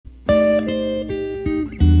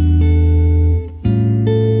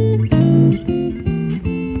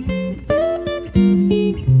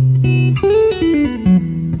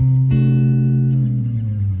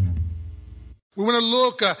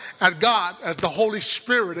at God as the Holy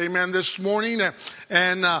Spirit, amen, this morning.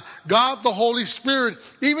 And God, the Holy Spirit,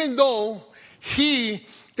 even though he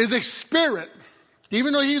is a spirit,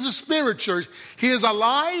 even though he's a spirit, church, he is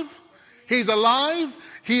alive. He's alive.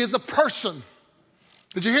 He is a person.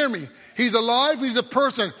 Did you hear me? He's alive. He's a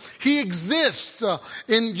person. He exists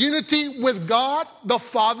in unity with God, the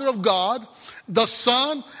Father of God, the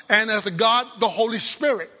Son, and as a God, the Holy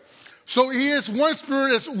Spirit. So he is one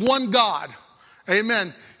Spirit, is one God.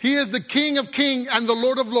 Amen. He is the King of Kings and the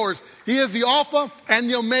Lord of Lords. He is the Alpha and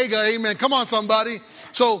the Omega. Amen. Come on, somebody.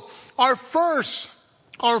 So our first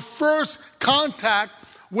contact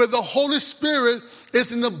with the Holy Spirit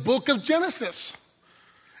is in the book of Genesis.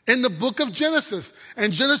 In the book of Genesis.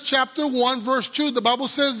 In Genesis chapter 1, verse 2, the Bible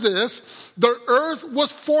says this: the earth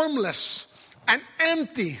was formless and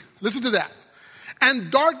empty. Listen to that.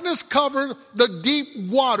 And darkness covered the deep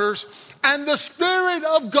waters, and the Spirit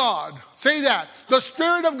of God, say that, the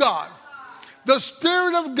Spirit of God. The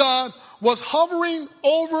Spirit of God was hovering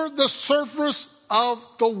over the surface of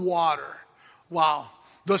the water. Wow.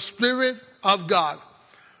 The Spirit of God.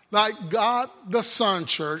 Like God the Son,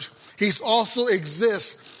 church, he also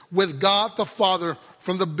exists with God the Father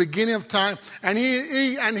from the beginning of time. And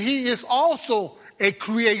he is also a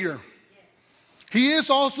creator. He is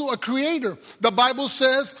also a creator. The Bible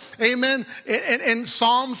says, amen, in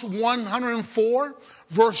Psalms 104,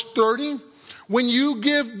 verse 30, when you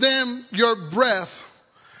give them your breath,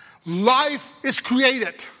 life is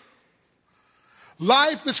created.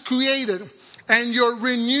 Life is created, and you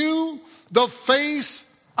renew the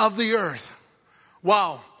face of the earth.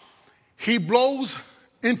 Wow. He blows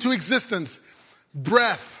into existence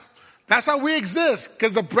breath. That's how we exist,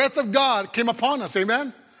 because the breath of God came upon us.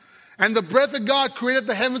 Amen. And the breath of God created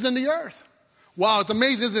the heavens and the earth. Wow, it's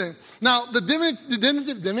amazing, isn't it? Now, the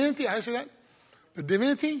divinity, how do you say that? The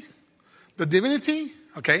divinity,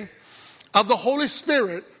 okay, of the Holy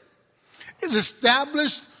Spirit is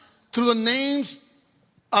established through the names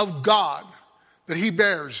of God that he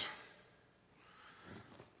bears.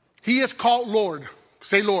 He is called Lord.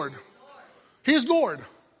 Say Lord. He is Lord.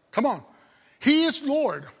 Come on. He is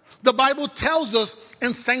Lord. The Bible tells us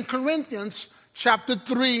in 2 Corinthians chapter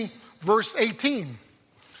 3, verse 18.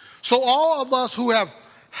 So all of us who have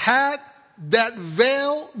had that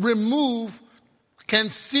veil removed can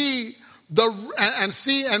see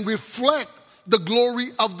and reflect the glory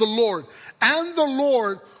of the Lord. And the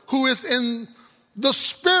Lord, who is in the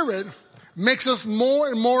Spirit, makes us more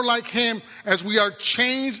and more like him as we are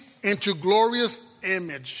changed into glorious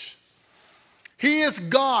image. He is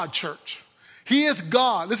God, church. He is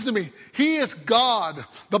God. Listen to me. He is God.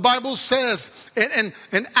 The Bible says in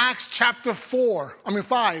Acts chapter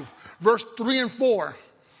 5, verse 3 and 4.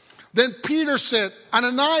 Then Peter said,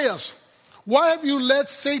 Ananias, why have you let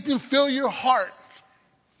Satan fill your heart?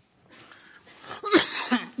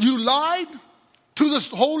 You lied to the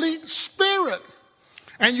Holy Spirit,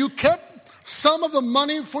 and you kept some of the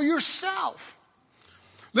money for yourself.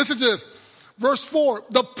 Listen to this. Verse 4.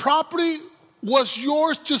 The property was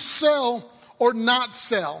yours to sell or not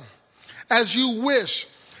sell, as you wish.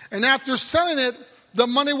 And after selling it, the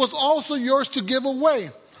money was also yours to give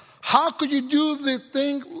away. How could you do the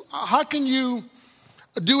thing? How can you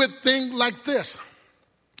do a thing like this?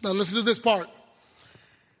 Now listen to this part.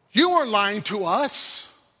 You are lying to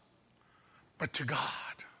us, but to God.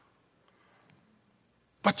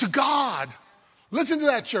 But to God. Listen to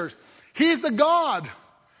that, church. He's the God.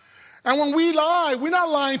 And when we lie, we're not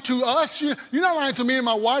lying to us. You're not lying to me and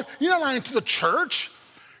my wife. You're not lying to the church.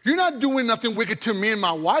 You're not doing nothing wicked to me and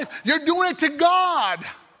my wife. You're doing it to God.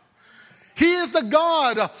 He is the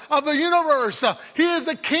God of the universe. He is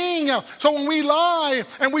the King. So when we lie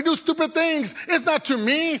and we do stupid things, it's not to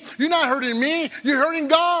me. You're not hurting me. You're hurting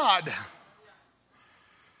God.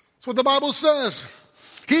 That's what the Bible says.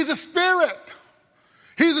 He's a spirit.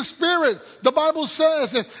 He's a spirit. The Bible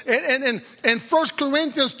says in 1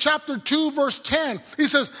 Corinthians chapter 2, verse 10, he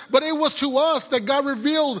says, but it was to us that God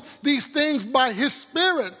revealed these things by his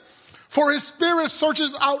Spirit. For his Spirit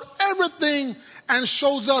searches out everything and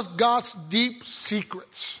shows us God's deep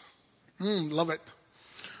secrets. Love it.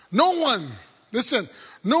 No one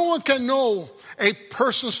can know a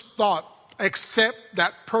person's thought except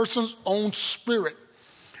that person's own spirit.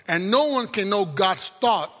 And no one can know God's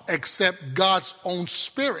thought except God's own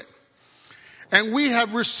Spirit. And we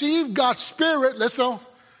have received God's Spirit, listen,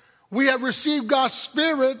 we have received God's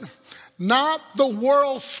Spirit, not the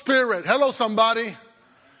world's spirit. Hello, somebody.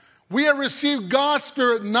 We have received God's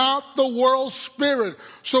Spirit, not the world's spirit.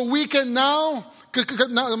 So we can so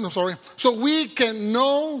we can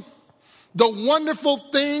know the wonderful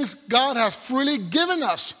things God has freely given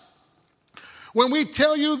us. When we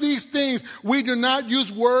tell you these things, we do not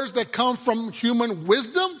use words that come from human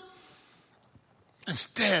wisdom.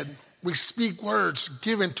 Instead, we speak words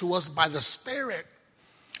given to us by the Spirit,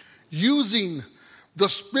 using the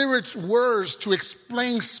Spirit's words to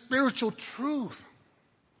explain spiritual truth.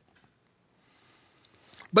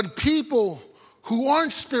 But people who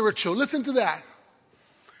aren't spiritual, listen to that.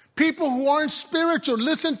 People who aren't spiritual,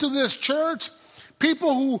 listen to this, church.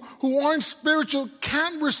 People who aren't spiritual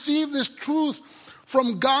can't receive this truth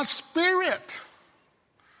from God's Spirit.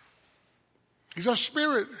 He's our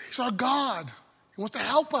Spirit. He's our God. He wants to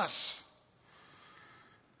help us.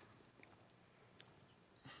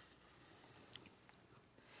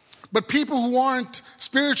 But people who aren't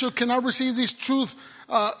spiritual cannot receive this truth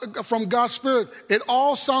from God's Spirit. It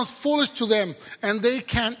all sounds foolish to them, and they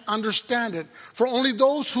can't understand it. For only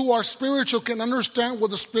those who are spiritual can understand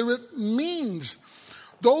what the Spirit means.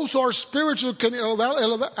 Those who are spiritual can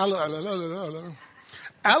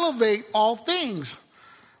elevate all things,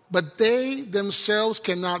 but they themselves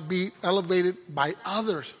cannot be elevated by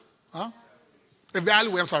others. Huh?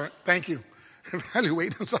 Evaluate, I'm sorry, thank you.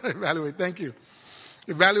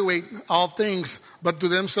 Evaluate all things, but to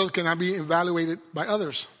themselves cannot be evaluated by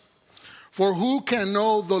others. For who can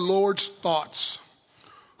know the Lord's thoughts?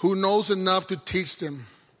 Who knows enough to teach them?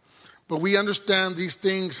 But we understand these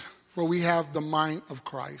things, for we have the mind of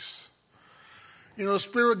Christ. You know, the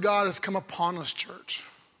Spirit of God has come upon us, church,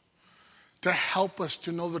 to help us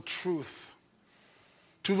to know the truth,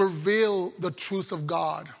 to reveal the truth of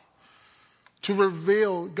God, to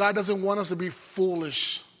reveal. God doesn't want us to be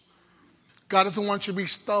foolish. God doesn't want you to be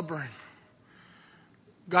stubborn.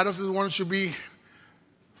 God doesn't want you to be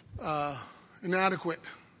inadequate.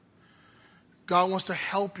 God wants to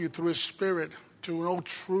help you through His Spirit to know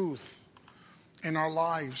truth in our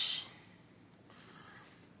lives.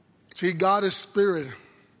 See, God is Spirit.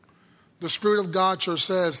 The Spirit of God, church,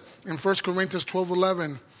 says in 1 Corinthians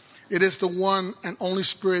 12:11, it is the one and only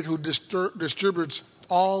Spirit who distributes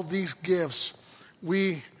all these gifts.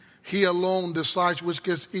 He alone decides which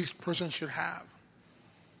gifts each person should have.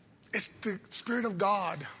 It's the Spirit of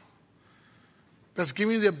God that's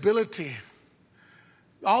giving you the ability.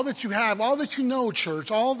 All that you have, all that you know,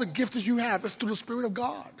 church, all the gifts that you have, is through the Spirit of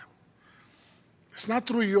God. It's not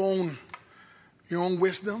through your own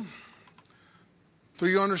wisdom, through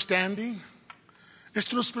your understanding. It's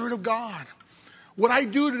through the Spirit of God. What I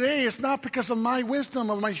do today is not because of my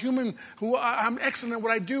wisdom, of my human, who I'm excellent at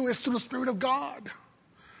what I do. It's through the Spirit of God.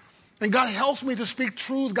 And God helps me to speak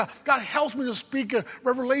truth. God helps me to speak a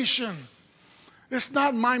revelation. It's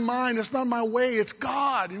not my mind. It's not my way. It's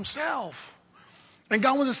God Himself. And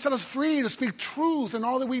God wants to set us free to speak truth in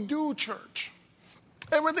all that we do, church.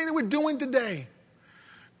 Everything that we're doing today.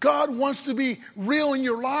 God wants to be real in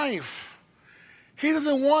your life. He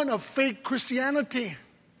doesn't want a fake Christianity.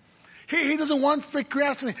 He doesn't want fake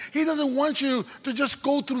Christianity. He doesn't want you to just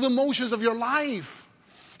go through the motions of your life.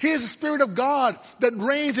 He is the Spirit of God that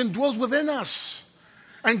reigns and dwells within us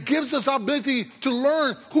and gives us the ability to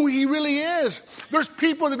learn who He really is. There's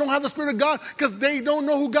people that don't have the Spirit of God because they don't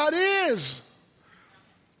know who God is.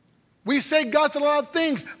 We say God's a lot of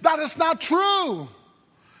things. That is not true.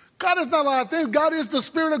 God is not a lot of things. God is the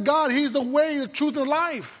Spirit of God. He's the way, the truth, and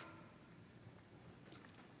life.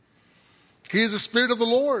 He is the Spirit of the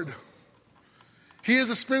Lord. He is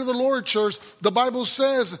the Spirit of the Lord, church. The Bible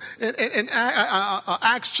says in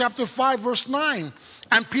Acts chapter 5, verse 9,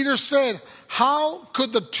 and Peter said, how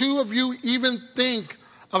could the two of you even think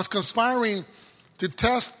of conspiring to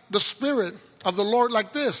test the Spirit of the Lord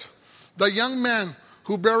like this? The young men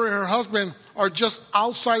who bury her husband are just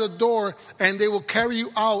outside the door, and they will carry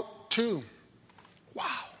you out too. Wow.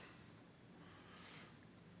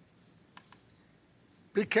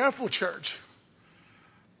 Be careful, church.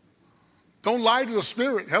 Don't lie to the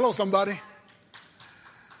Spirit. Hello, somebody.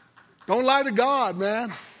 Don't lie to God,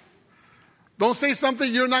 man. Don't say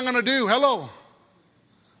something you're not going to do. Hello.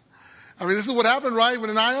 I mean, this is what happened, right, with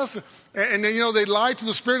Ananias. And then, they lied to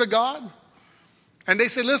the Spirit of God. And they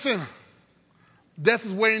said, listen, death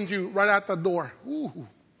is waiting you right out the door. Ooh.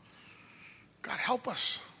 God help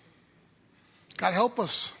us. God help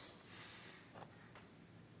us.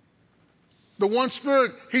 The one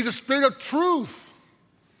Spirit, He's a Spirit of truth.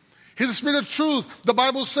 He's the Spirit of truth. The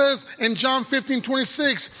Bible says in John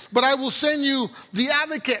 15:26, but I will send you the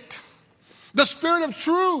advocate, the Spirit of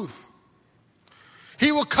truth.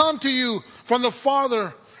 He will come to you from the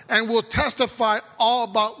Father and will testify all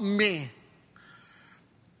about me.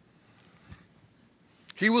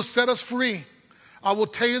 He will set us free. I will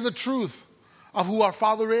tell you the truth of who our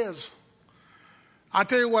Father is. I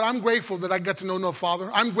tell you what, I'm grateful that I get to know no Father.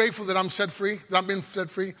 I'm grateful that I'm set free, that I've been set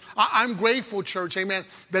free. I'm grateful, church, amen,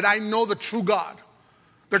 that I know the true God,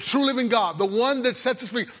 the true living God, the one that sets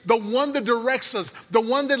us free, the one that directs us, the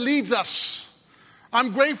one that leads us.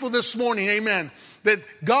 I'm grateful this morning, amen, that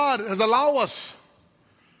God has allowed us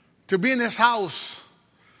to be in his house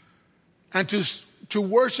and to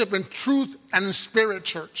worship in truth and in spirit,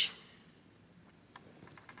 church.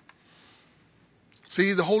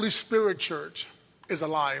 See, the Holy Spirit, church, is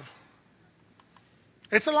alive.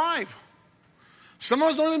 It's alive. Some of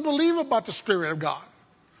us don't even believe about the Spirit of God.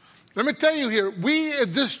 Let me tell you here, we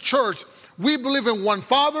at this church, we believe in one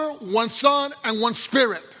Father, one Son, and one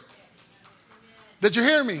Spirit. Did you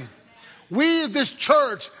hear me? We as this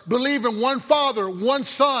church believe in one Father, one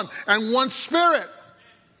Son, and one Spirit.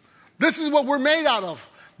 This is what we're made out of.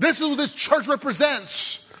 This is what this church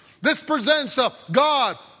represents. This presents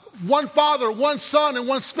God, one Father, one Son, and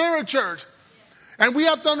one Spirit, church. And we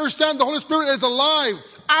have to understand the Holy Spirit is alive,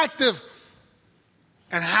 active,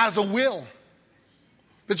 and has a will.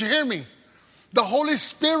 Did you hear me? The Holy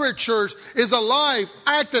Spirit, church, is alive,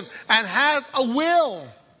 active, and has a will.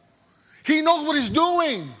 He knows what he's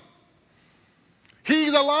doing.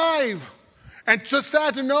 He's alive. And it's just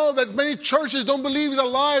sad to know that many churches don't believe he's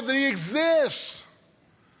alive, that he exists.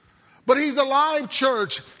 But he's alive,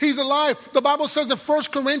 church. He's alive. The Bible says in 1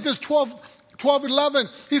 Corinthians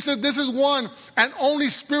 12:11, he said, this is one and only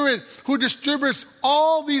Spirit who distributes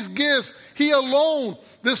all these gifts. He alone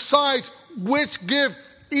decides which gift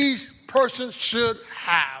each person should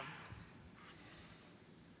have.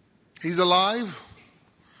 He's alive,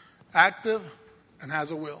 active, and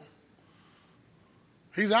has a will.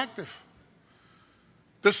 He's active.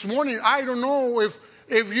 This morning, I don't know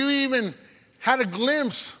if you even had a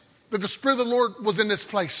glimpse that the Spirit of the Lord was in this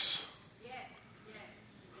place.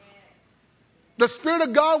 The Spirit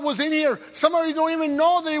of God was in here. Some of you don't even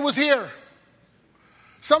know that he was here.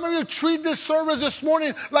 Some of you treat this service this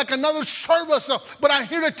morning like another service. But I'm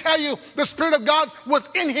here to tell you the Spirit of God was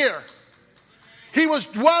in here. He was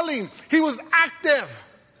dwelling. He was active.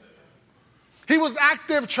 He was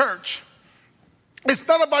active, church. It's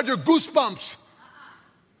not about your goosebumps.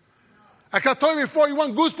 Like I told you before, you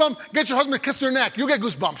want goosebumps, get your husband to kiss your neck. You'll get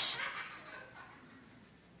goosebumps.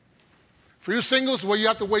 For you singles, well, you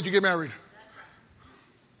have to wait to get married.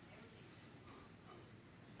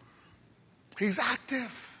 He's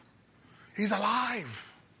active. He's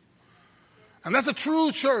alive. And that's the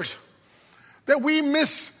true church. That we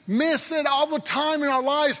miss it all the time in our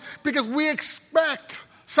lives because we expect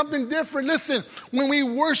something different. Listen, when we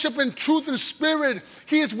worship in truth and spirit,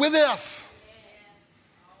 he is with us.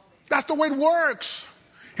 That's the way it works.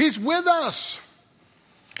 He's with us.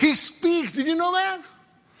 He speaks. Did you know that?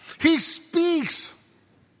 He speaks.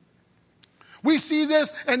 We see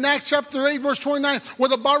this in Acts chapter 8, verse 29, where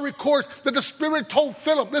the Bible records that the Spirit told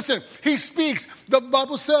Philip, listen, he speaks. The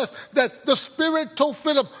Bible says that the Spirit told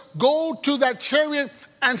Philip, go to that chariot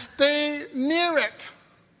and stay near it.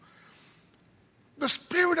 The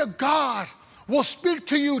Spirit of God will speak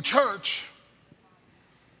to you, church.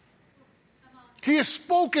 He has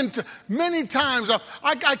spoken to many times.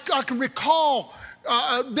 I can recall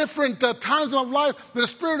different times of my life that the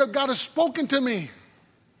Spirit of God has spoken to me.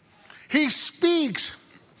 He speaks.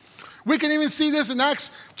 We can even see this in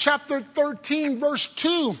Acts chapter 13, verse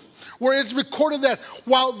 2, where it's recorded that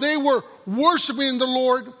while they were worshiping the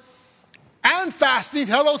Lord and fasting,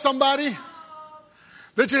 hello somebody,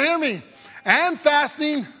 did you hear me? And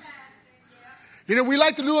fasting. You know, we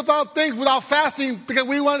like to do without things without fasting because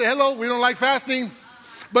we don't like fasting.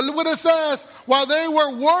 But look what it says. While they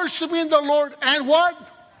were worshiping the Lord and what?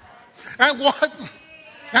 And what?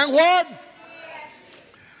 And what?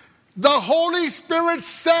 The Holy Spirit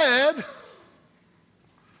said,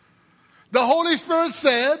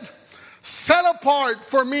 set apart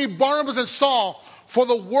for me Barnabas and Saul for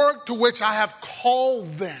the work to which I have called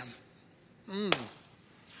them.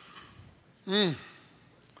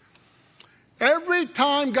 Every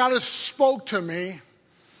time God has spoke to me,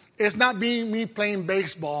 it's not being me playing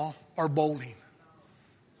baseball or bowling.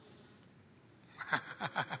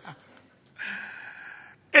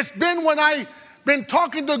 It's been when I've been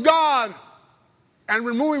talking to God and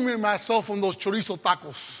removing myself from those chorizo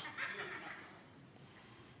tacos.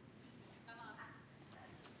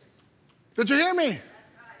 Did you hear me?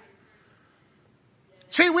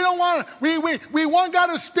 See, we don't want we want God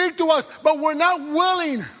to speak to us, but we're not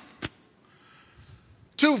willing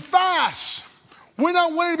to fast. We're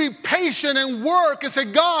not willing to be patient and work and say,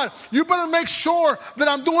 God, you better make sure that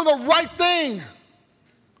I'm doing the right thing.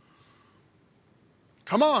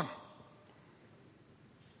 Come on.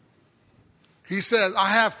 He says, I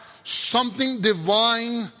have something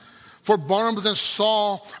divine for Barnabas and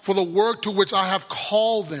Saul for the work to which I have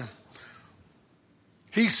called them.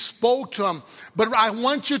 He spoke to them. But I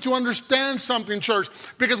want you to understand something, church,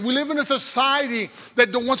 because we live in a society that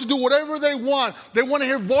wants to do whatever they want. They want to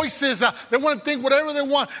hear voices. They want to think whatever they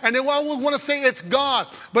want. And they always want to say it's God.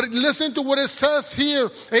 But listen to what it says here.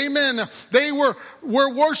 Amen. They were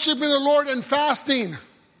worshiping the Lord and fasting.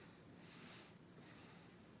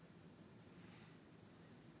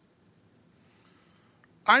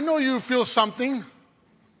 I know you feel something.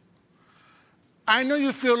 I know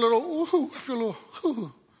you feel a little, ooh, I feel a little,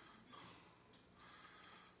 ooh.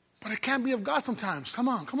 But it can't be of God sometimes. Come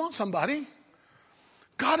on, somebody.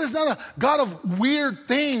 God is not a God of weird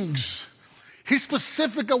things. He's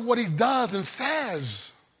specific of what he does and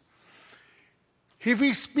says. If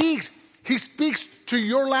he speaks to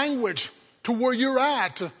your language, to where you're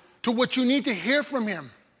at, to what you need to hear from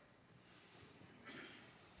him.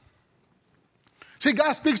 See,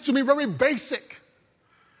 God speaks to me very basic.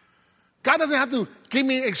 God doesn't have to give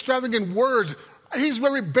me extravagant words. He's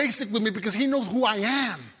very basic with me because he knows who I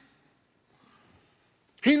am.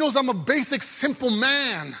 He knows I'm a basic, simple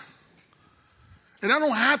man. And I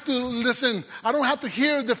don't have to listen. I don't have to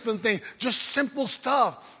hear different things. Just simple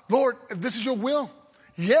stuff. Lord, if this is your will,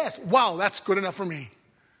 yes. Wow, that's good enough for me.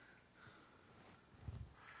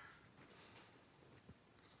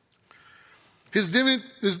 His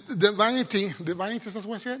divinity, that's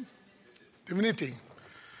what I said? Divinity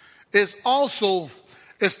is also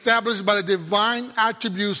established by the divine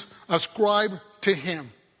attributes ascribed to him.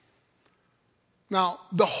 Now,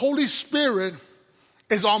 the Holy Spirit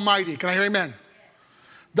is almighty. Can I hear amen?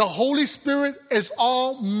 The Holy Spirit is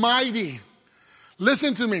almighty.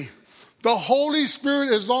 Listen to me. The Holy Spirit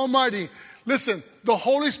is almighty. Listen, the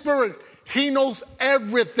Holy Spirit, he knows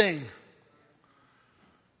everything.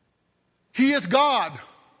 He is God.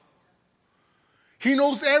 He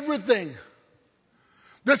knows everything.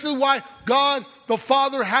 This is why God the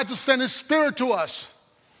Father had to send his Spirit to us.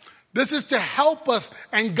 This is to help us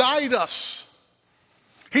and guide us.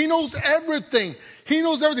 He knows everything. He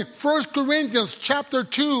knows everything. 1 Corinthians chapter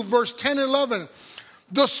 2, verse 10 and 11.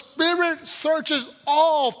 The Spirit searches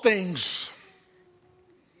all things.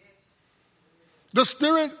 The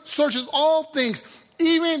Spirit searches all things,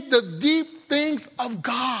 even the deep things of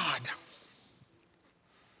God.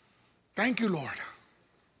 Thank you, Lord.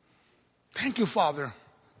 Thank you, Father.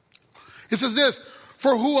 It says this,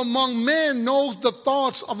 for who among men knows the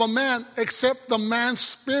thoughts of a man except the man's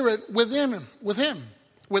spirit within him.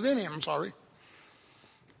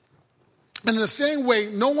 And in the same way,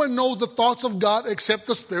 no one knows the thoughts of God except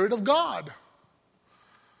the Spirit of God.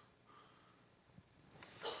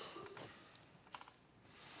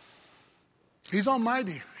 He's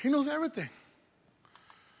almighty. He knows everything.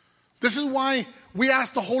 This is why we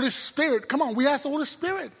ask the Holy Spirit. Come on, we ask the Holy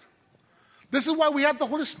Spirit. This is why we have the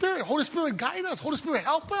Holy Spirit. Holy Spirit, guide us. Holy Spirit,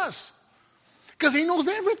 help us. Because he knows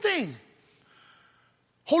everything.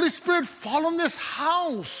 Holy Spirit, fall on this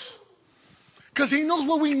house. Because he knows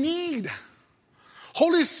what we need.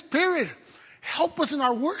 Holy Spirit, help us in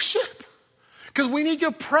our worship. Because we need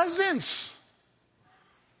your presence.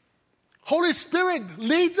 Holy Spirit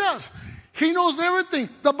leads us. He knows everything.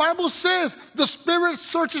 The Bible says the Spirit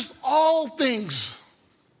searches all things.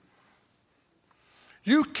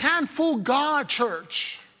 You can't fool God,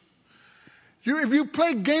 church. If you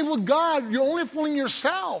play games with God, you're only fooling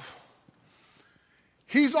yourself.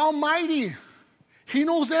 He's almighty. He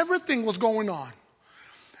knows everything what's going on.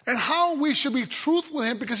 And how we should be truthful with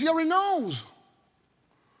him because he already knows.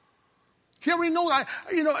 He already knows.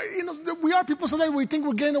 We are people sometimes we think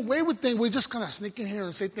we're getting away with things. We just kind of sneak in here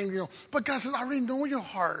and say things, But God says, I already know your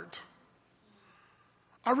heart.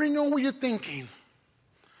 I already know what you're thinking.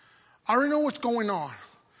 I already know what's going on.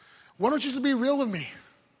 Why don't you just be real with me?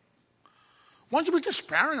 Why don't you be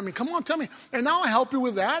transparent? I mean, come on, tell me. And now I help you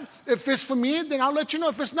with that. If it's for me, then I'll let you know.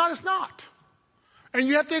 If it's not, it's not. And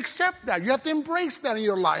you have to accept that. You have to embrace that in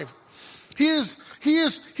your life. He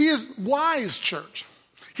is wise, church.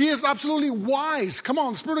 He is absolutely wise. Come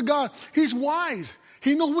on, the Spirit of God, he's wise.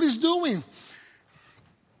 He knows what he's doing.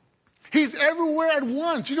 He's everywhere at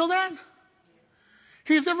once. You know that?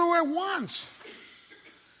 He's everywhere at once.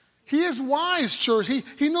 He is wise, church.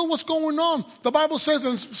 He knows what's going on. The Bible says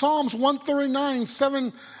in Psalms 139,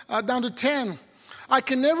 7 down to 10, I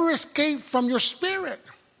can never escape from your spirit.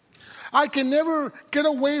 I can never get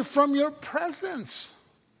away from your presence.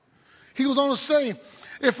 He goes on to say,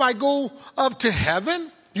 if I go up to heaven,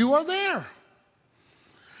 you are there.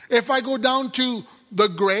 If I go down to the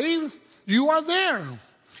grave, you are there.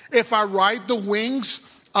 If I ride the wings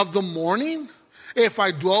of the morning, if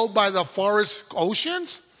I dwell by the forest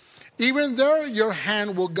oceans, Even there your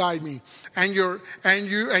hand will guide me, and your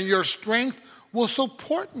strength will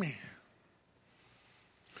support me.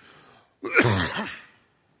 The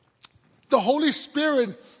Holy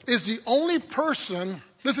Spirit is the only person,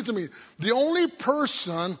 listen to me, the only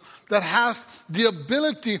person that has the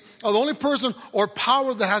ability, or the only person or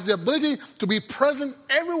power that has the ability to be present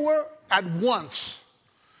everywhere at once.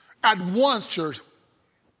 At once, church.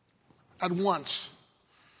 At once.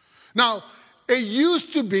 Now, it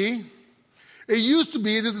used to be, it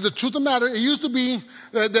is the truth of the matter, it used to be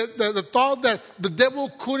the thought that the devil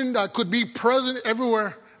could be present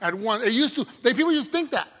everywhere at once. People used to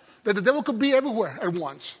think that the devil could be everywhere at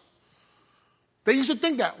once. They used to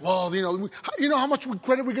think that. Well, you know how much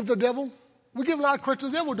credit we give the devil? We give a lot of credit to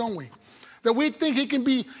the devil, don't we? That we think he can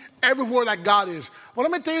be everywhere like God is. Well,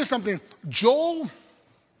 let me tell you something. Job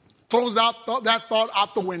throws that thought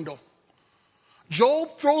out the window.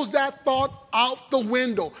 Job throws that thought out the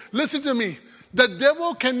window. Listen to me. The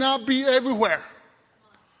devil cannot be everywhere.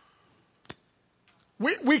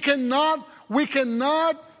 We cannot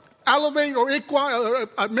elevate or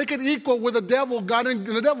make it equal with the devil, God and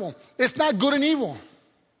the devil. It's not good and evil.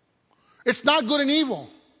 It's not good and evil.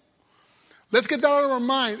 Let's get that out of our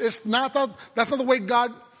mind. That's not the way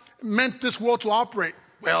God meant this world to operate.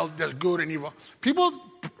 Well, there's good and evil. People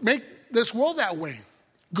make this world that way,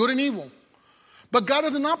 good and evil. But God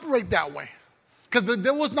doesn't operate that way because the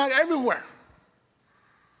devil's not everywhere.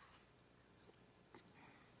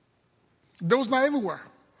 The devil's not everywhere.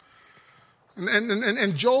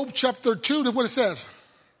 And Job chapter 2, that's what it says.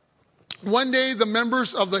 One day the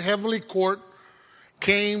members of the heavenly court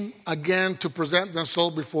came again to present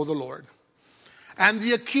themselves before the Lord. And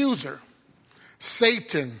the accuser,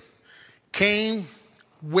 Satan, came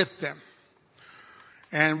with them.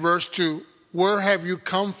 And verse 2, where have you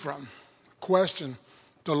come from? Question,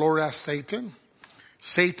 the Lord asked Satan.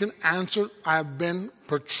 Satan answered, I have been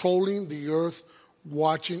patrolling the earth,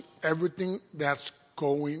 watching everything that's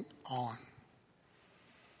going on.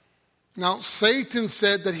 Now, Satan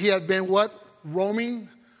said that he had been what? Roaming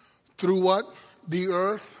through what? The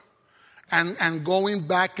earth and going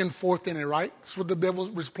back and forth in it, right? That's what the devil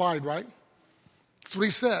replied, right? That's what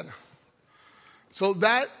he said. So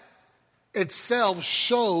that itself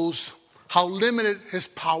shows how limited his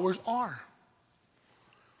powers are.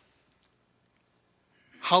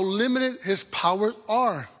 How limited his powers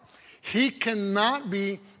are. He cannot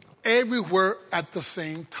be everywhere at the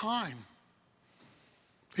same time.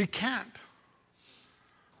 He can't.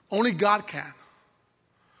 Only God can.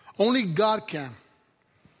 Only God can.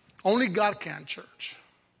 Only God can, church.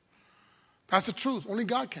 That's the truth. Only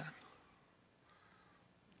God can.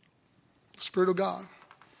 The Spirit of God.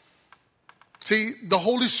 See, the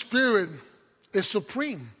Holy Spirit is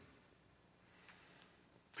supreme.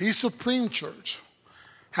 He's supreme, church.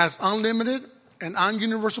 Has unlimited and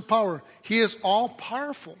ununiversal power. He is all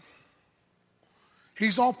powerful.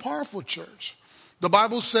 He's all powerful, church. The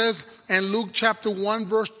Bible says in Luke chapter 1,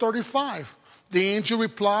 verse 35, the angel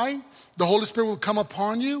replied, the Holy Spirit will come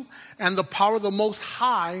upon you, and the power of the Most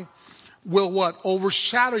High will what?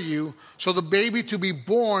 Overshadow you. So the baby to be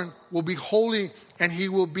born will be holy, and he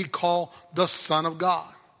will be called the Son of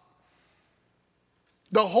God.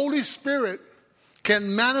 The Holy Spirit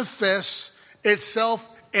can manifest itself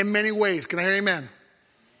in many ways. Can I hear amen?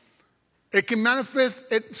 It can manifest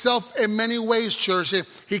itself in many ways, church.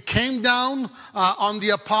 He came down on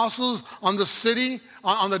the apostles, on the city,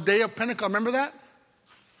 on the day of Pentecost. Remember that?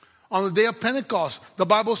 On the day of Pentecost. The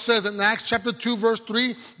Bible says in Acts chapter 2, verse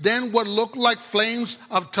 3, then what looked like flames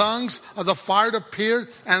of tongues of the fire appeared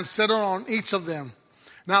and settled on each of them.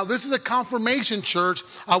 Now, this is a confirmation, church,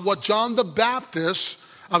 of what John the Baptist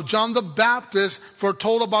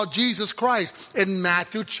foretold about Jesus Christ in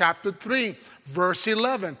Matthew chapter 3. Verse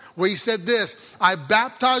 11, where he said this, I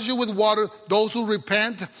baptize you with water, those who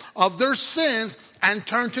repent of their sins and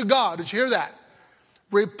turn to God. Did you hear that?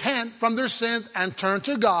 Repent from their sins and turn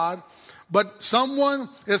to God. But someone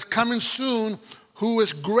is coming soon who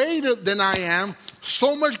is greater than I am,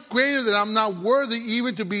 so much greater that I'm not worthy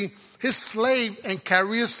even to be his slave and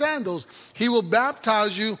carry his sandals. He will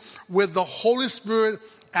baptize you with the Holy Spirit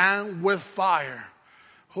and with fire.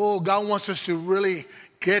 Oh, God wants us to really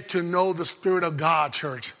get to know the Spirit of God,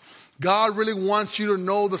 church. God really wants you to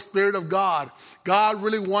know the Spirit of God. God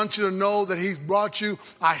really wants you to know that he's brought you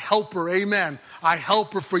a helper, amen, a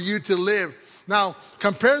helper for you to live. Now,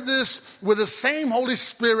 compare this with the same Holy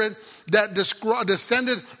Spirit that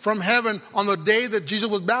descended from heaven on the day that Jesus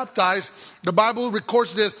was baptized. The Bible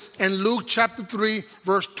records this in Luke chapter 3,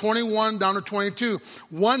 verse 21 down to 22.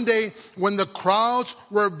 One day when the crowds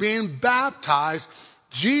were being baptized,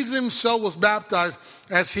 Jesus himself was baptized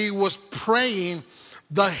as he was praying.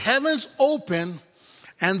 The heavens opened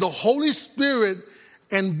and the Holy Spirit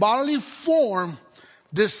in bodily form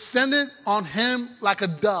descended on him like a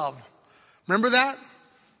dove. Remember that?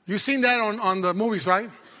 You've seen that on the movies, right?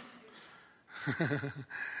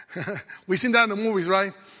 We've seen that in the movies,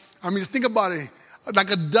 right? I mean, just think about it.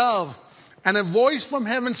 Like a dove. And a voice from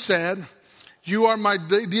heaven said, "You are my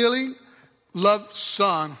dearly loved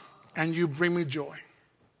son, and you bring me joy."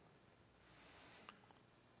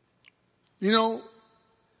 You know,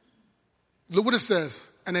 look what it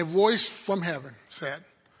says. And a voice from heaven said,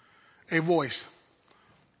 a voice,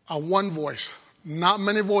 a one voice, not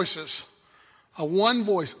many voices,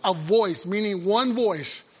 a voice, meaning one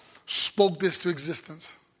voice spoke this to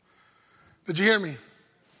existence. Did you hear me?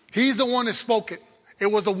 He's the one that spoke it.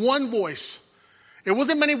 It was the one voice. It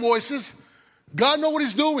wasn't many voices. God knows what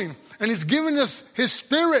he's doing. And he's giving us his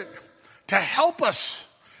spirit to help us,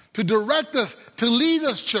 to direct us, to lead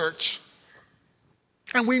us, church.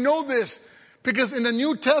 And we know this because in the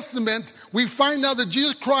New Testament, we find out that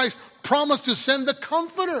Jesus Christ promised to send the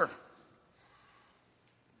Comforter.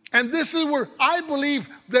 And this is where I believe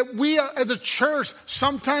that we are, as a church,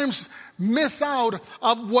 sometimes miss out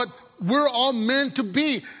of what we're all meant to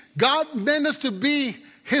be. God meant us to be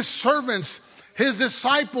his servants, his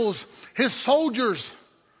disciples, his soldiers,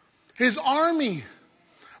 his army.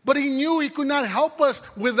 But he knew he could not help us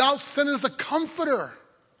without sending us a Comforter.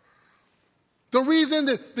 The reason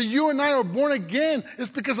that you and I are born again is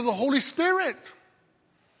because of the Holy Spirit.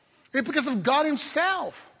 It's because of God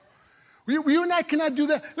himself. You and I cannot do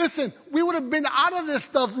that. Listen, we would have been out of this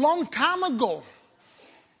stuff long time ago.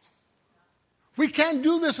 We can't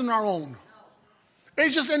do this on our own.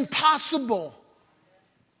 It's just impossible.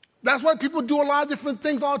 That's why people do a lot of different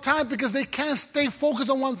things all the time, because they can't stay focused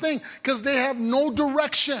on one thing, because they have no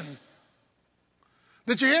direction.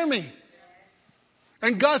 Did you hear me?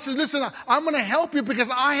 And God says, listen, I'm going to help you because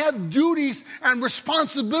I have duties and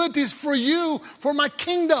responsibilities for you, for my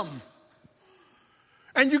kingdom.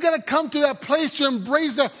 And you got to come to that place to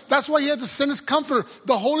embrace that. That's why he had to send his Comforter,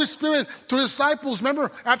 the Holy Spirit, to his disciples,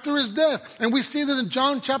 remember, after his death. And we see this in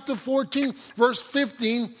John chapter 14, verse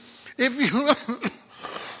 15. If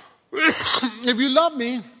you love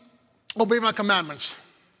me, obey my commandments.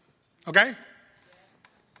 Okay?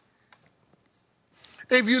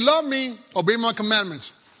 If you love me, obey my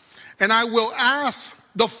commandments. And I will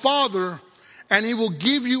ask the Father, and he will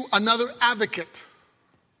give you another advocate.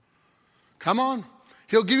 Come on.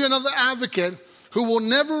 He'll give you another advocate who will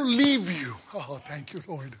never leave you. Oh, thank you,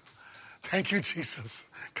 Lord. Thank you, Jesus.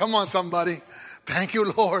 Come on, somebody. Thank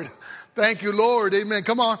you, Lord. Thank you, Lord. Amen.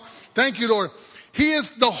 Come on. Thank you, Lord. He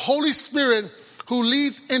is the Holy Spirit who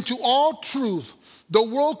leads into all truth. The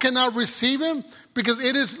world cannot receive him because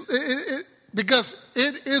it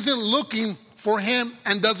isn't looking for him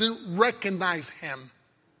and doesn't recognize him.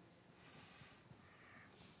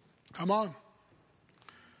 Come on.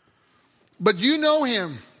 But you know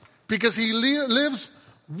him because he lives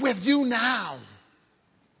with you now.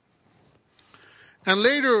 And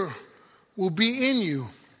later will be in you.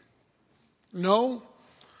 No,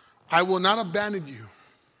 I will not abandon you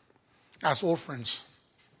as orphans.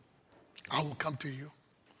 I will come to you.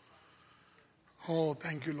 Oh,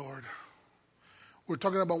 thank you, Lord. We're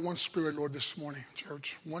talking about one Spirit, Lord, this morning,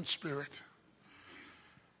 church. One Spirit.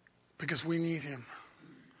 Because we need him.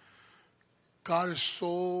 God is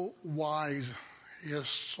so wise. He is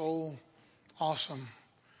so awesome.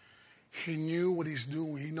 He knew what he's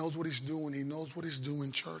doing. He knows what he's doing. He knows what he's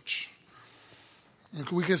doing, church.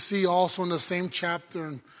 We can see also in the same chapter,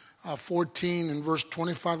 in 14 and verse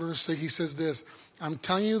 25, he says this, I'm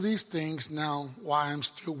telling you these things now while I'm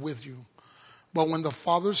still with you. But when the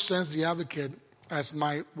Father sends the advocate as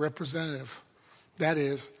my representative, that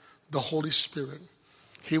is, the Holy Spirit,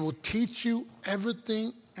 he will teach you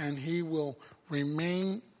everything and he will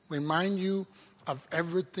remind you of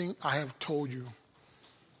everything I have told you.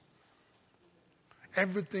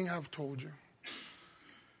 Everything I've told you.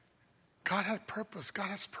 God had purpose. God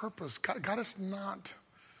has purpose. God is not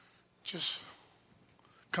just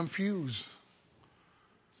confused.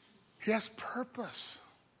 He has purpose.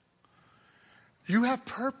 You have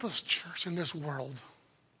purpose, church, in this world.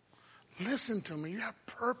 Listen to me. You have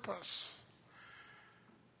purpose.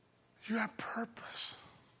 You have purpose.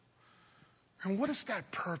 And what is that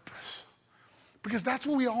purpose? Because that's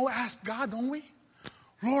what we all ask God, don't we?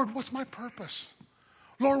 Lord, what's my purpose?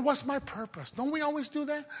 Lord, what's my purpose? Don't we always do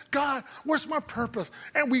that? God, what's my purpose?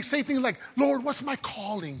 And we say things like, Lord, what's my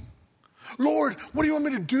calling? Lord, what do you want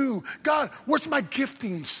me to do? God, what's my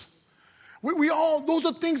giftings? Those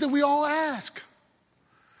are things that we all ask.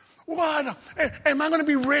 What? Am I going to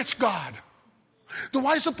be rich, God? Do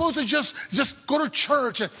I supposed to just go to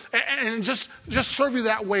church and just serve you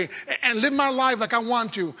that way and live my life like I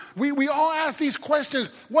want to? We all ask these questions.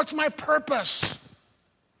 What's my purpose?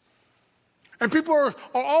 And people are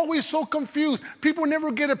always so confused. People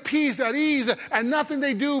never get at peace, at ease, at nothing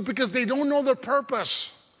they do because they don't know their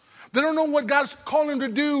purpose. They don't know what God's calling them to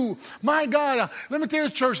do. My God, let me tell you,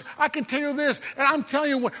 church, I can tell you this, and I'm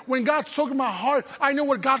telling you, when God spoke in my heart, I know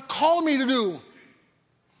what God called me to do.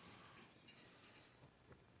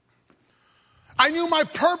 I knew my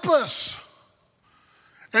purpose,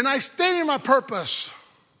 and I stayed in my purpose.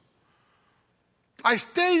 I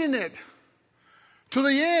stayed in it to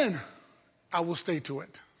the end. I will stay to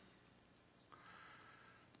it.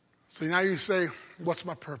 So now you say, what's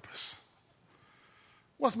my purpose?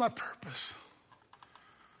 What's my purpose?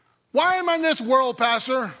 Why am I in this world,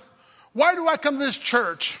 Pastor? Why do I come to this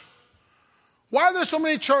church? Why are there so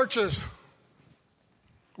many churches?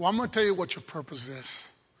 Well, I'm going to tell you what your purpose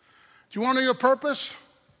is. Do you want to know your purpose?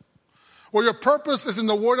 Well, your purpose is in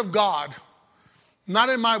the Word of God. Not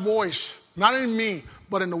in my voice, not in me,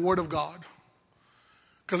 but in the Word of God.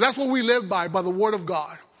 Because that's what we live by the Word of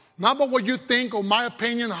God. Not by what you think or my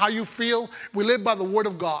opinion, how you feel. We live by the Word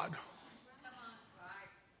of God.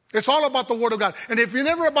 It's all about the Word of God. And if you're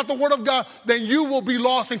never about the Word of God, then you will be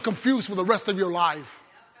lost and confused for the rest of your life.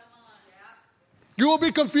 You will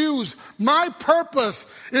be confused. My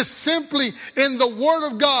purpose is simply in the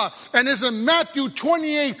Word of God. And it's in Matthew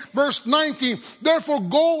 28, verse 19. Therefore,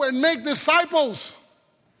 go and make disciples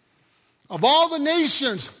of all the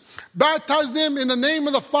nations. Baptize them in the name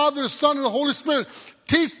of the Father, the Son, and the Holy Spirit.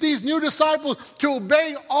 Teach these new disciples to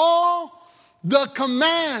obey all the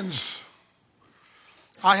commands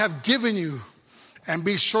I have given you, and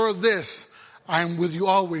be sure of this, I am with you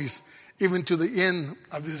always, even to the end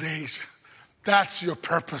of this age. That's your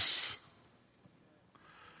purpose.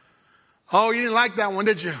 Oh, you didn't like that one,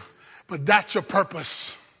 did you? But that's your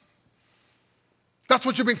purpose. That's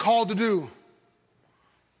what you've been called to do.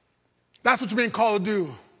 That's what you're being called to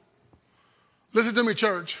do. Listen to me,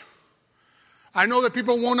 church. I know that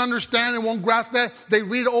people won't understand and won't grasp that. They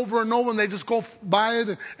read it over and over and they just go by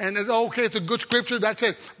it and it's okay, it's a good scripture, that's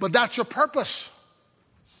it. But that's your purpose.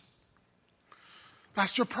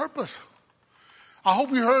 That's your purpose. I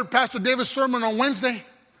hope you heard Pastor David's sermon on Wednesday.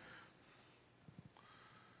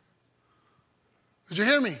 Did you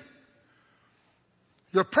hear me?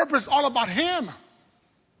 Your purpose is all about Him.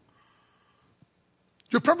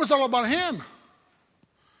 Your purpose is all about Him.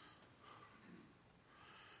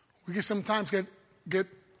 We can sometimes get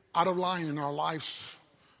out of line in our lives.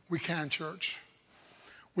 We can, church.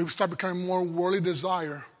 We start becoming more worldly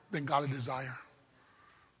desire than godly desire.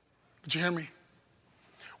 Did you hear me?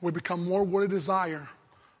 We become more worldly desire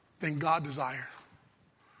than God desire.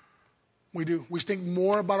 We do. We think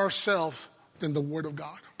more about ourselves than the Word of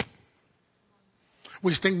God.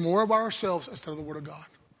 We think more about ourselves instead of the Word of God.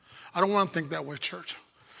 I don't want to think that way, church.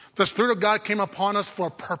 The Spirit of God came upon us for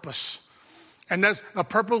a purpose. And that's the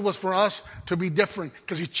purpose was for us to be different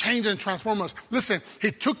because He changed and transformed us. Listen, He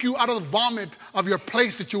took you out of the vomit of your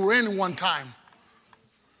place that you were in one time.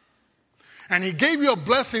 And He gave you a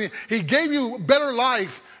blessing. He gave you a better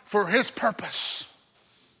life for His purpose.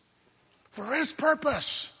 For His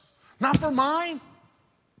purpose. Not for mine.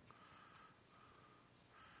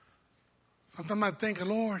 Sometimes I think,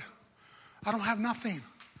 Lord, I don't have nothing.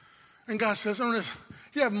 And God says, Ernest,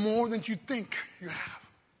 you have more than you think you have.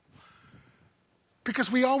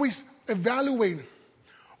 Because we always evaluate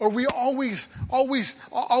or we always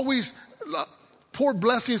pour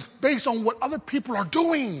blessings based on what other people are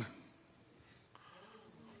doing.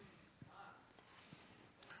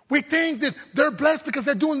 We think that they're blessed because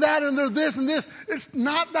they're doing that and they're this and this. It's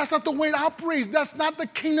not, that's not the way it operates. That's not the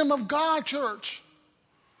kingdom of God, church.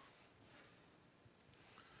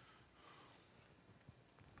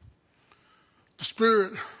 The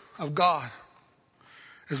Spirit of God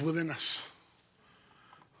is within us.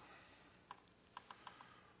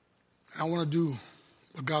 And I want to do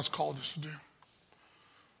what God's called us to do.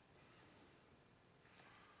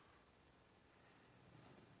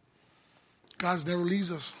 God never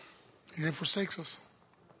leaves us. He never forsakes us.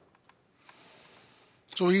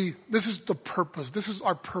 So this is the purpose. This is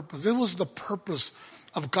our purpose. It was the purpose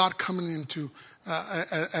of God coming into,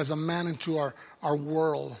 as a man into our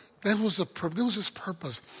world. That was His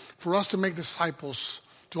purpose, for us to make disciples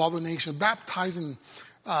to all the nations, baptizing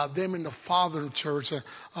them in the Father church,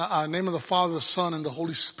 name of the Father, the Son, and the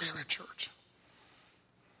Holy Spirit church.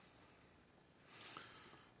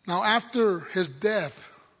 Now, after His death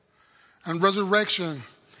and resurrection,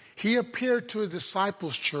 He appeared to his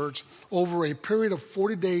disciples, church, over a period of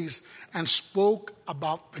 40 days and spoke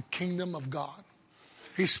about the kingdom of God.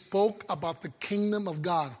 He spoke about the kingdom of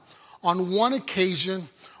God. On one occasion,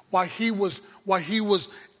 while he was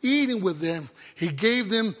eating with them, he gave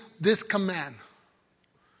them this command.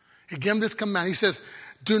 He gave them this command. He says,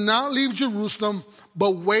 do not leave Jerusalem,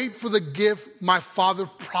 but wait for the gift my Father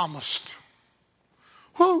promised.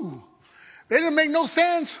 Whoo! They didn't make no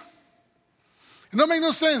sense. It don't make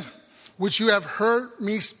no sense. Which you have heard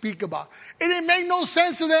me speak about. It didn't make no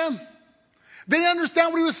sense to them. They didn't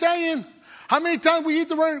understand what he was saying. How many times we eat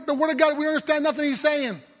the word of God, we don't understand nothing he's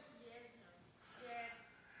saying?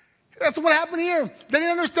 That's what happened here. They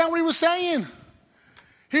didn't understand what he was saying.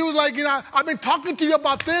 He was like, I've been talking to you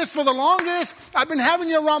about this for the longest. I've been having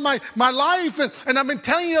you around my life, and I've been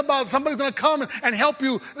telling you about somebody's going to come and help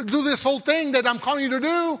you do this whole thing that I'm calling you to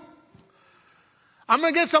do. I'm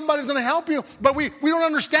going to get somebody who's going to help you, but we don't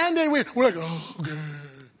understand it. We're like, oh, okay.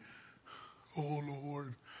 Oh,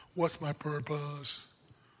 Lord, what's my purpose?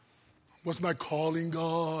 What's my calling,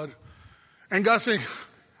 God? And God's saying,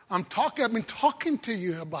 I've been talking to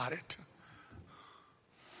you about it.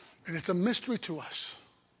 And it's a mystery to us.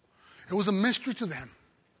 It was a mystery to them.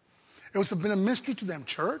 It's been a mystery to them,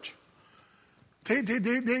 church.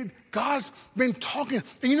 God's been talking.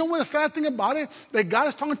 And you know what the sad thing about it? That God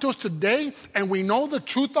is talking to us today, and we know the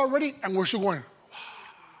truth already, and we're still going, wow.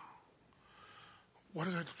 What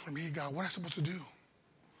is it for me, God? What am I supposed to do?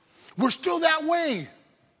 We're still that way.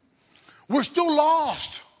 We're still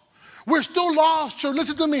lost. We're still lost, church.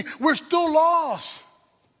 Listen to me. We're still lost.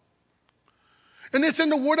 And it's in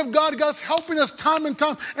the Word of God. God's helping us time and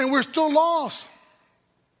time, and we're still lost.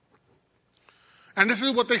 And this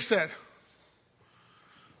is what they said.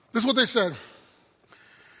 This is what they said.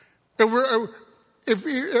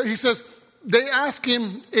 He says, they asked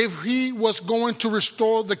him if he was going to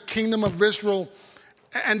restore the kingdom of Israel.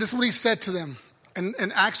 And this is what he said to them.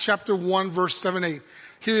 In Acts chapter 1, verse 7-8.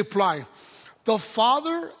 He replied, the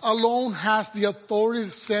Father alone has the authority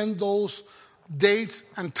to send those dates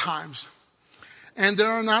and times. And they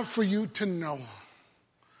are not for you to know.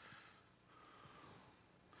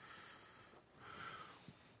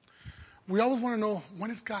 We always want to know,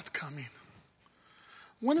 when is God coming?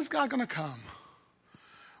 When is God going to come?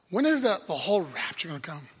 When is the whole rapture going to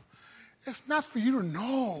come? It's not for you to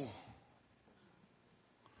know.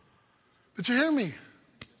 Did you hear me?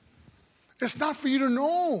 It's not for you to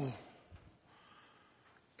know.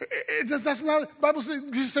 That's not, the Bible says,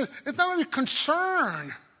 Jesus says, it's not your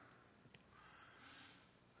concern.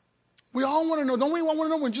 We all want to know. Don't we all want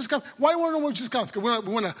to know when Jesus comes? Why do we want to know when Jesus comes? Because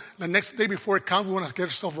we want to, the next day before it comes, we want to get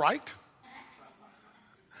ourselves right.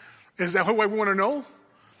 Is that why we want to know?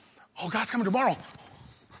 Oh, God's coming tomorrow.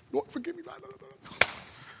 Lord, forgive me.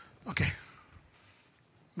 Okay.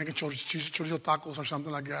 Making chorizo tacos or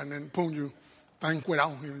something like that, and then boom, you está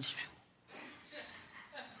encuerado.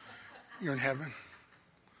 You're in heaven.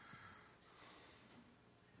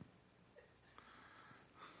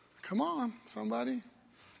 Come on, somebody.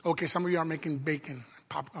 Okay, some of you are making bacon,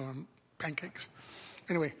 pancakes.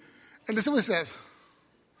 Anyway, and this is what it says.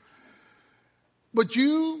 But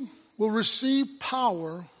you will receive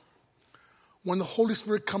power when the Holy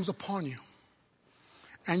Spirit comes upon you.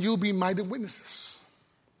 And you'll be mighty witnesses.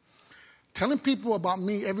 Telling people about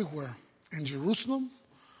me everywhere. In Jerusalem,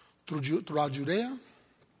 throughout Judea,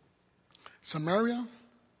 Samaria,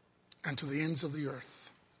 and to the ends of the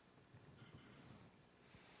earth.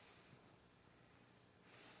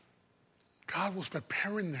 God was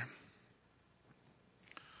preparing them.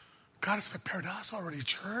 God has prepared us already,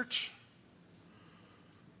 church.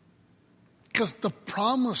 Because the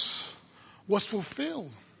promise was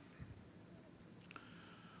fulfilled.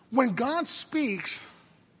 When God speaks,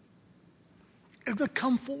 it's going to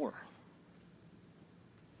come forth.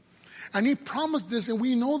 And he promised this, and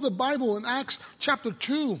we know the Bible in Acts chapter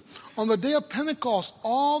 2. On the day of Pentecost,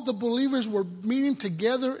 all the believers were meeting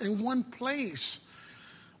together in one place.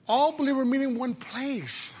 All believers meeting in one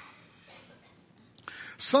place.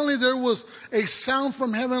 Suddenly there was a sound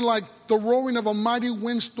from heaven like the roaring of a mighty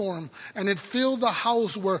windstorm, and it filled the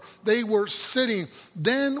house where they were sitting.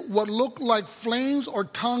 Then what looked like flames or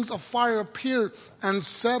tongues of fire appeared and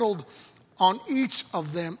settled on each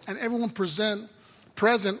of them, and everyone present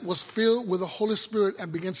was filled with the Holy Spirit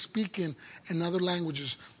and began speaking in other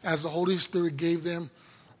languages as the Holy Spirit gave them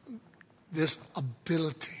this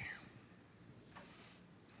ability.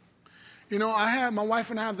 You know, my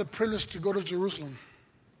wife and I had the privilege to go to Jerusalem.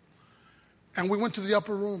 And we went to the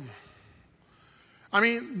upper room. I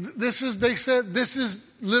mean, they said this is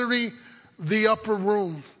literally the upper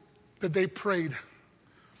room that they prayed.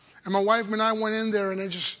 And my wife and I went in there, and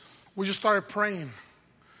we just started praying.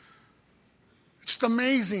 It's just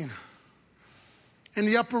amazing. In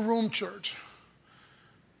the upper room church,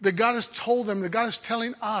 that God has told them, that God is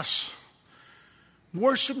telling us,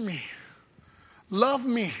 worship me, love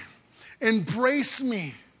me, embrace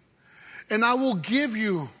me, and I will give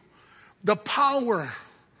you the power,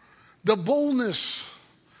 the boldness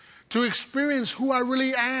to experience who I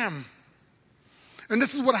really am. And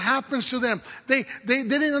this is what happens to them. They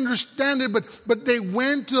didn't understand it, but they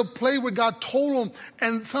went to a place where God told them,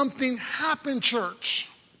 and something happened, church.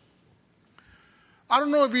 I don't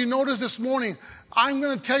know if you noticed this morning. I'm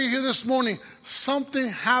going to tell you here this morning, something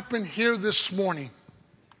happened here this morning.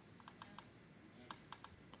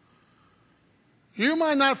 You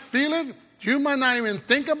might not feel it. You might not even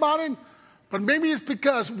think about it. But maybe it's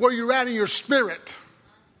because where you're at in your spirit.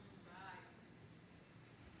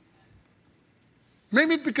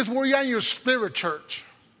 Maybe because where you're at in your spirit, church.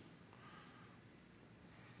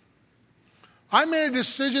 I made a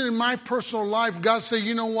decision in my personal life. God said,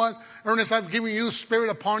 you know what, Ernest, I've given you the Spirit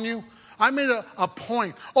upon you. I made a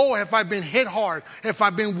point. Oh, have I been hit hard? Have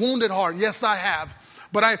I been wounded hard? Yes, I have.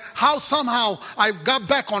 But somehow I got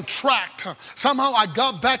back on track. Somehow I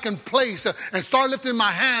got back in place and started lifting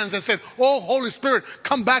my hands and said, oh, Holy Spirit,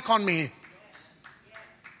 come back on me.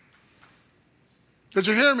 Did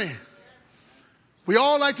you hear me? We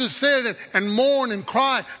all like to sit and mourn and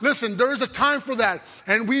cry. Listen, there is a time for that,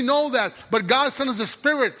 and we know that. But God sent us the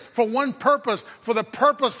Spirit for one purpose, for the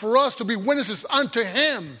purpose for us to be witnesses unto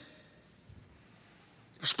Him.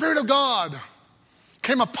 The Spirit of God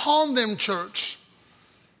came upon them, church.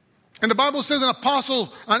 And the Bible says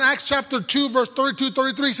in Acts chapter 2, verse 32,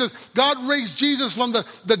 33, says, God raised Jesus from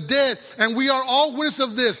the dead, and we are all witnesses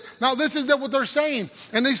of this. Now, this is what they're saying.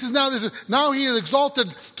 And he says, now he is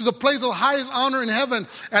exalted to the place of the highest honor in heaven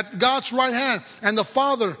at God's right hand. And the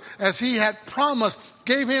Father, as he had promised,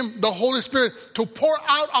 gave him the Holy Spirit to pour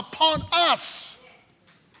out upon us.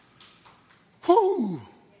 Whoo!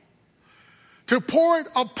 To pour it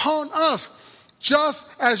upon us, just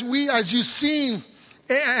as you've seen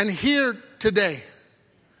and hear today.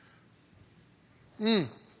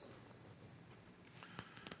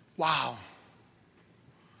 Wow.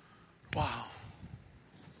 Wow.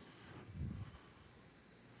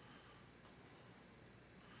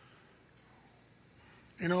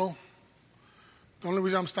 You know, the only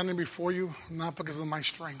reason I'm standing before you, not because of my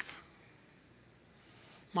strength.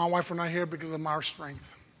 My wife and I are here because of our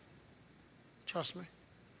strength. Trust me.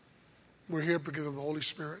 We're here because of the Holy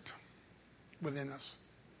Spirit within us.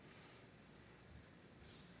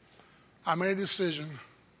 I made a decision,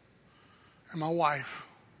 and my wife,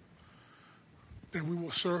 that we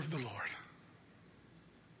will serve the Lord.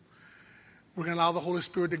 We're going to allow the Holy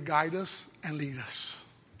Spirit to guide us and lead us.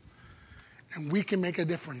 And we can make a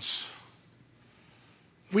difference.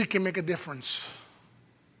 We can make a difference.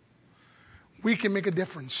 We can make a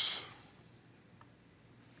difference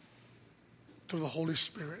through the Holy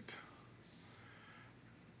Spirit.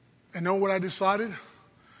 And know what I decided?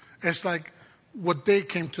 It's like what they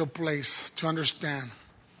came to a place to understand.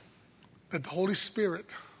 That the Holy Spirit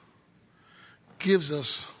gives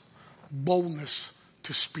us boldness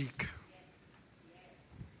to speak.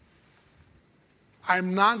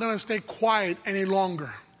 I'm not going to stay quiet any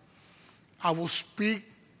longer. I will speak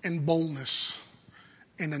in boldness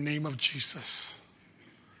in the name of Jesus.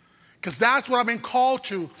 Because that's what I've been called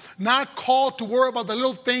to. Not called to worry about the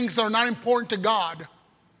little things that are not important to God.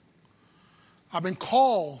 I've been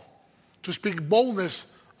called to speak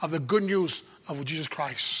boldness of the good news of Jesus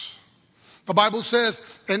Christ. The Bible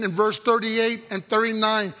says in verse 38 and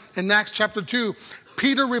 39 in Acts chapter 2,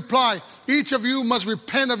 Peter replied, each of you must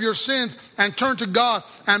repent of your sins and turn to God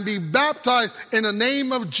and be baptized in the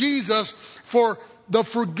name of Jesus for the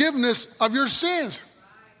forgiveness of your sins.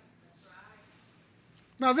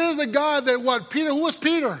 Now this is a guy that who was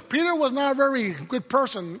Peter? Peter was not a very good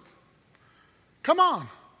person. Come on.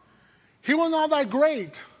 He wasn't all that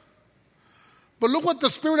great. But look what the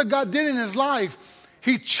Spirit of God did in his life.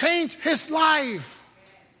 He changed his life.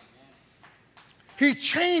 He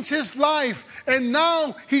changed his life. And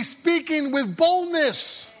now he's speaking with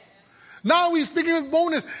boldness. Now he's speaking with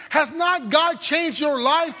boldness. Has not God changed your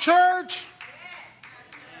life, church?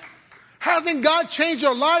 Hasn't God changed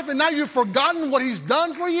your life and now you've forgotten what he's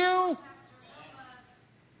done for you?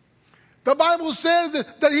 The Bible says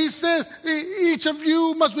that he says each of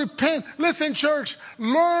you must repent. Listen, church,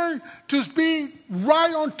 learn to be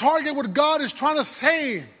right on target what God is trying to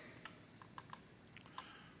say.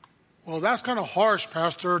 Well, that's kind of harsh,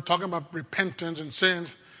 Pastor, talking about repentance and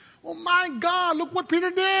sins. Well, my God, look what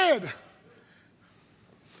Peter did.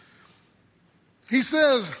 He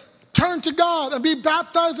says, Turn to God and be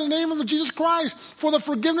baptized in the name of Jesus Christ for the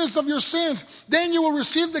forgiveness of your sins. Then you will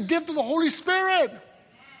receive the gift of the Holy Spirit.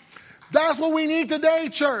 That's what we need today,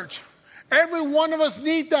 church. Every one of us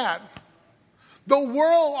need that. The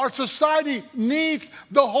world, our society needs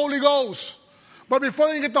the Holy Ghost. But before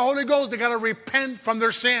they get the Holy Ghost, they got to repent from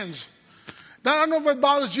their sins. Now, I don't know if it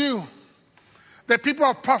bothers you that people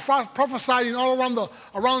are prophesying all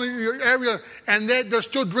around your area, and they're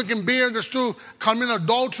still drinking beer, they're still committing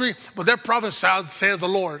adultery, but they're prophesying, says the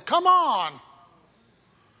Lord. Come on.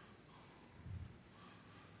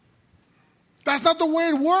 That's not the way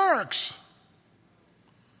it works.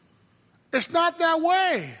 It's not that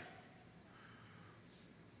way.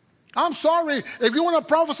 I'm sorry. If you want to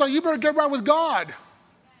prophesy, you better get right with God.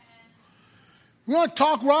 You want to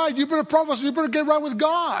talk right, you better prophesy, you better get right with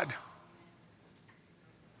God.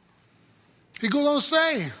 He goes on to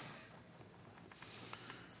say,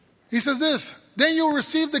 he says this, then you'll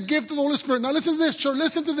receive the gift of the Holy Spirit. Now listen to this, church,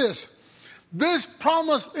 listen to this. This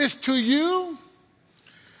promise is to you,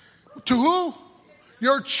 to who?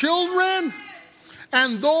 Your children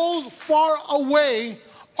and those far away,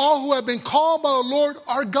 all who have been called by the Lord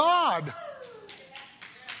our God.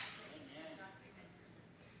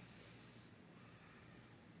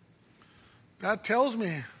 That tells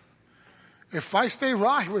me, if I stay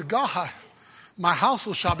right with God, my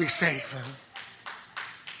household shall be safe.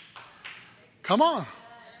 Come on.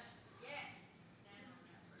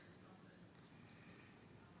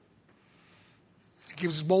 He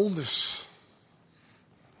gives boldness.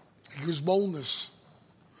 He gives boldness.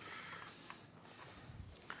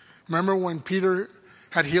 Remember when Peter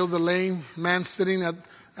had healed the lame man sitting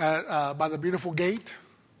by the beautiful gate?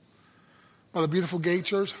 By the beautiful gate,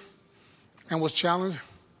 church? And was challenged?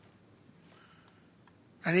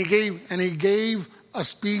 And he gave a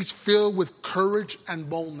speech filled with courage and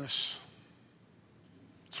boldness.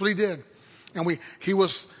 That's what he did. And we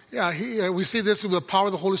see this with the power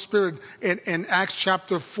of the Holy Spirit in Acts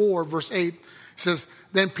chapter 4, verse 8. It says,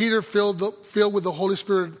 then Peter, filled with the Holy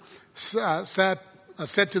Spirit, said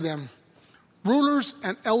to them, rulers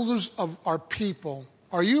and elders of our people,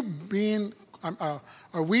 are we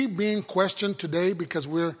being questioned today because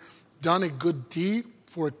we're done a good deed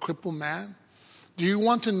for a crippled man? Do you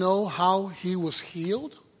want to know how he was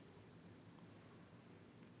healed?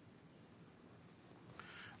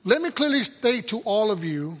 Let me clearly state to all of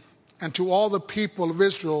you and to all the people of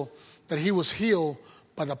Israel that he was healed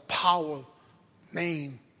by the power,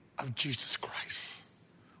 name of Jesus Christ.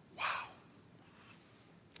 Wow.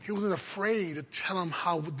 He wasn't afraid to tell them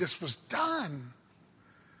how this was done.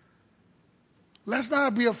 Let's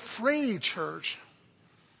not be afraid, church,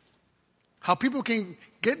 how people can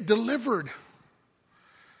get delivered.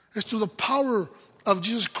 It's through the power of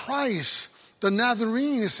Jesus Christ, the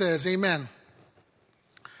Nazarene, it says, amen.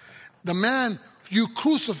 The man you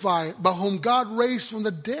crucified, by whom God raised from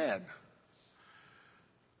the dead.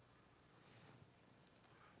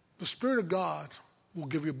 The Spirit of God will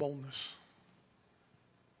give you boldness.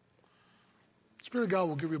 The Spirit of God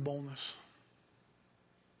will give you boldness.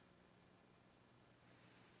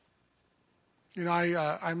 You know,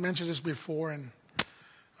 I mentioned this before, and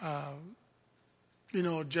you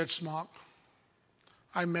know, Jed Smock.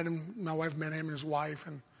 I met him, my wife met him and his wife,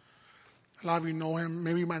 and a lot of you know him.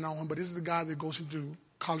 Maybe you might know him, but this is the guy that goes into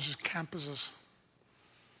colleges, campuses,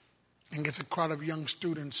 and gets a crowd of young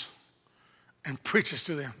students and preaches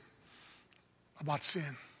to them about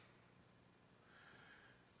sin.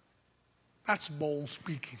 That's bold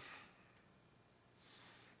speaking.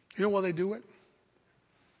 You know why they do it?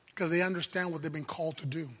 Because they understand what they've been called to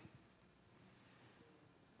do.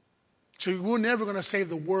 So we're never going to save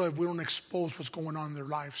the world if we don't expose what's going on in their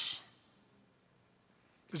lives.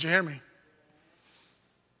 Did you hear me?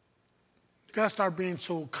 You got to start being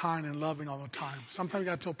so kind and loving all the time. Sometimes you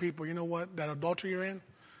got to tell people, you know what, that adultery you're in,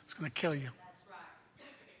 it's going to kill you.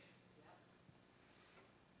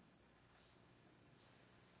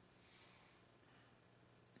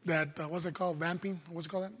 That, what's it called, vamping? What's it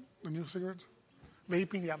called that? The new cigarettes?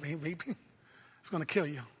 Vaping? Yeah, vaping. It's going to kill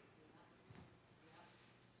you.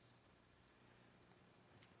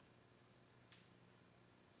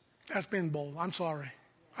 That's been bold. I'm sorry.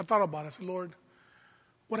 I thought about it. I said, Lord,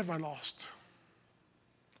 what have I lost?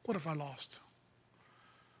 What have I lost?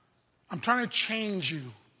 I'm trying to change you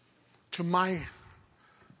to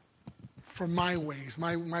from my ways,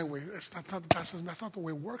 my way. That's not the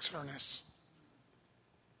way it works, Ernest.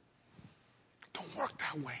 Don't work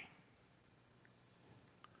that way.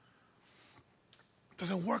 It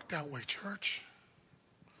doesn't work that way, church.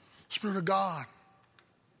 Spirit of God.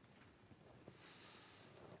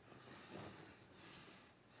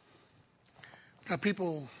 Got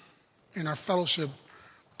people in our fellowship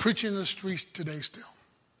preaching in the streets today still.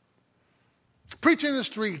 Preaching in the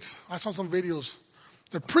streets. I saw some videos.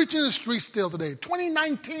 They're preaching in the streets still today.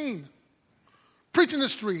 2019. Preaching in the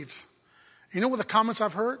streets. You know what the comments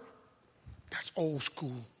I've heard? That's old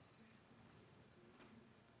school.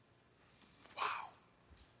 Wow.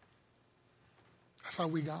 That's how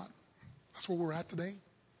we got. That's where we're at today.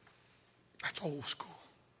 That's old school.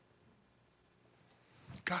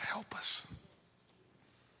 God help us.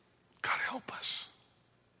 God help us.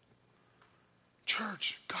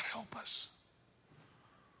 Church, God help us.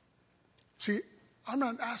 See, I'm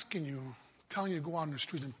not asking you, telling you to go out in the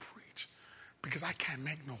streets and preach, because I can't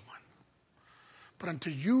make no one. But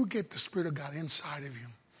until you get the Spirit of God inside of you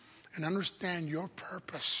and understand your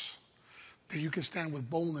purpose, that you can stand with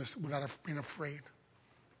boldness without being afraid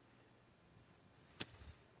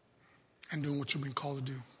and doing what you've been called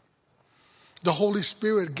to do. The Holy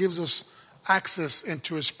Spirit gives us access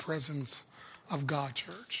into His presence of God,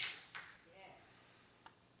 church.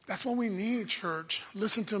 That's what we need, church.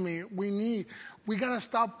 Listen to me. We got to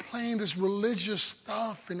stop playing this religious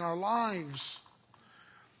stuff in our lives.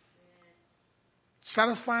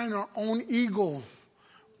 Satisfying our own ego.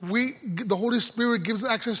 The Holy Spirit gives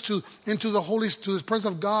access into the presence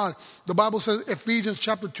of God. The Bible says, Ephesians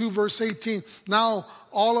chapter 2, verse 18, now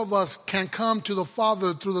all of us can come to the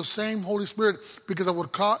Father through the same Holy Spirit because of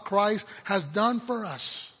what Christ has done for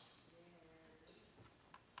us.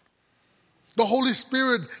 The Holy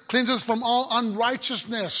Spirit cleanses from all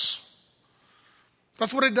unrighteousness.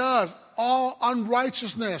 That's what it does. All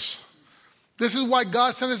unrighteousness. This is why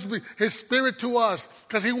God sent His Spirit to us,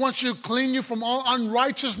 because He wants you to clean you from all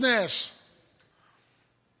unrighteousness.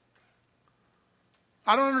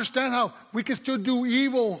 I don't understand how we can still do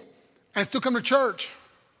evil and still come to church.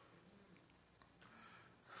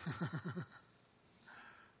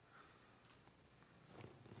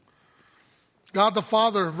 God the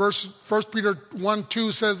Father, 1 Peter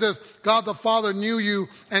 1:2 says this, God the Father knew you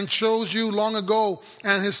and chose you long ago,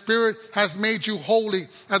 and His Spirit has made you holy.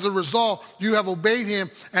 As a result, you have obeyed Him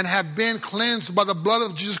and have been cleansed by the blood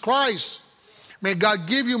of Jesus Christ. May God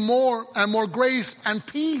give you more and more grace and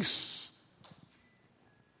peace.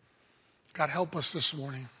 God help us this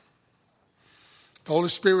morning. The Holy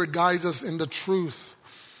Spirit guides us in the truth.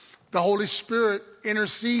 The Holy Spirit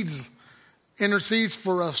intercedes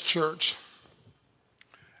for us, church.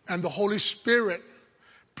 And the Holy Spirit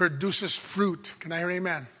produces fruit. Can I hear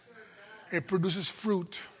amen? It produces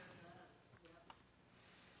fruit.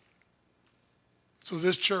 So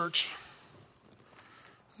this church,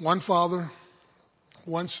 one Father,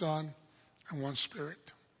 one Son, and one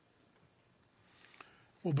Spirit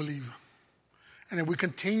will believe. And if we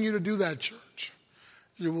continue to do that, church,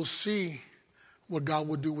 you will see what God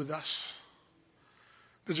will do with us.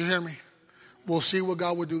 Did you hear me? We'll see what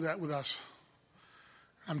God will do that with us.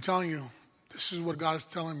 I'm telling you, this is what God is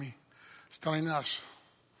telling me. It's telling us.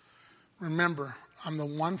 Remember, I'm the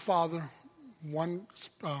one Father, one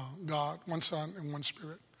God, one Son, and one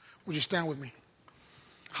Spirit. Would you stand with me?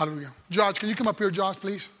 Hallelujah. Josh, can you come up here, Josh,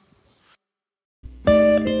 please?